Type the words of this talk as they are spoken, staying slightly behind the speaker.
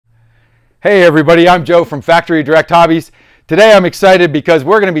Hey everybody, I'm Joe from Factory Direct Hobbies. Today I'm excited because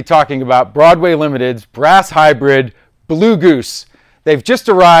we're going to be talking about Broadway Limited's brass hybrid Blue Goose. They've just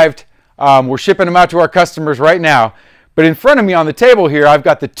arrived. We're shipping them out to our customers right now. But in front of me on the table here, I've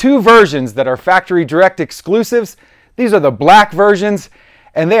got the two versions that are Factory Direct exclusives. These are the black versions,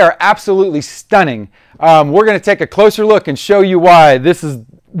 and they are absolutely stunning. We're going to take a closer look and show you why this is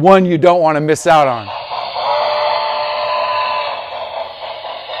one you don't want to miss out on.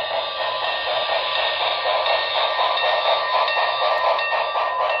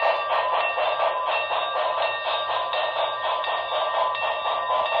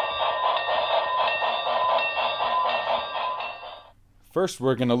 First,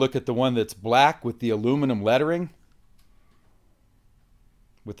 we're going to look at the one that's black with the aluminum lettering,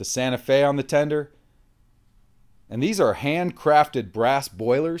 with the Santa Fe on the tender. And these are handcrafted brass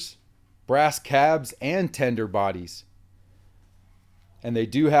boilers, brass cabs, and tender bodies. And they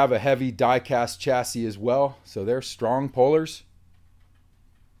do have a heavy die-cast chassis as well, so they're strong pullers.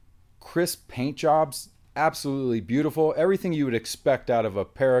 Crisp paint jobs, absolutely beautiful. Everything you would expect out of a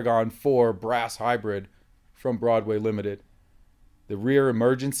Paragon 4 brass hybrid from Broadway Limited. The rear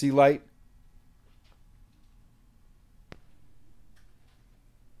emergency light.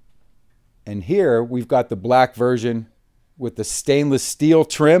 And here we've got the black version with the stainless steel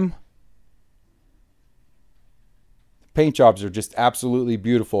trim. The paint jobs are just absolutely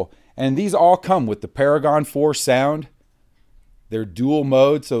beautiful. And these all come with the Paragon 4 sound. They're dual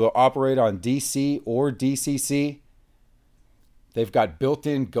mode, so they'll operate on DC or DCC. They've got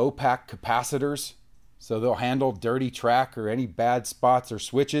built-in Go-Pack capacitors, so they'll handle dirty track or any bad spots or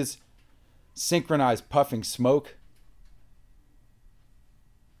switches. Synchronized puffing smoke.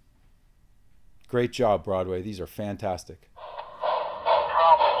 Great job, Broadway. These are fantastic.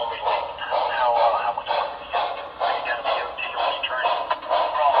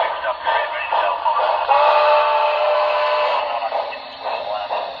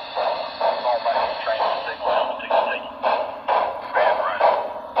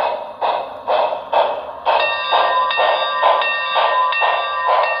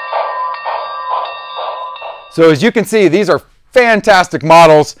 So as you can see, these are fantastic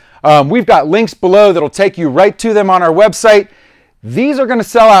models. We've got links below that'll take you right to them on our website. These are going to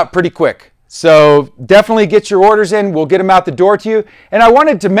sell out pretty quick. So definitely get your orders in. We'll get them out the door to you. And I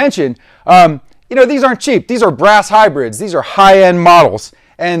wanted to mention, these aren't cheap. These are brass hybrids. These are high-end models.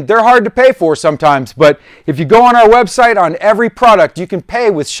 And they're hard to pay for sometimes. But if you go on our website, on every product, you can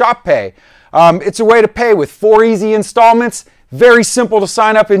pay with Shop Pay. It's a way to pay with 4 easy installments. Very simple to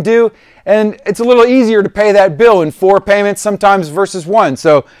sign up and do, and it's a little easier to pay that bill in 4 payments sometimes versus 1.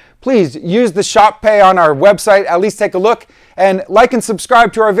 So please use the Shop Pay on our website, at least take a look, and like and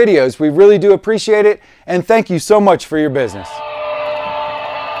subscribe to our videos. We really do appreciate it, and thank you so much for your business.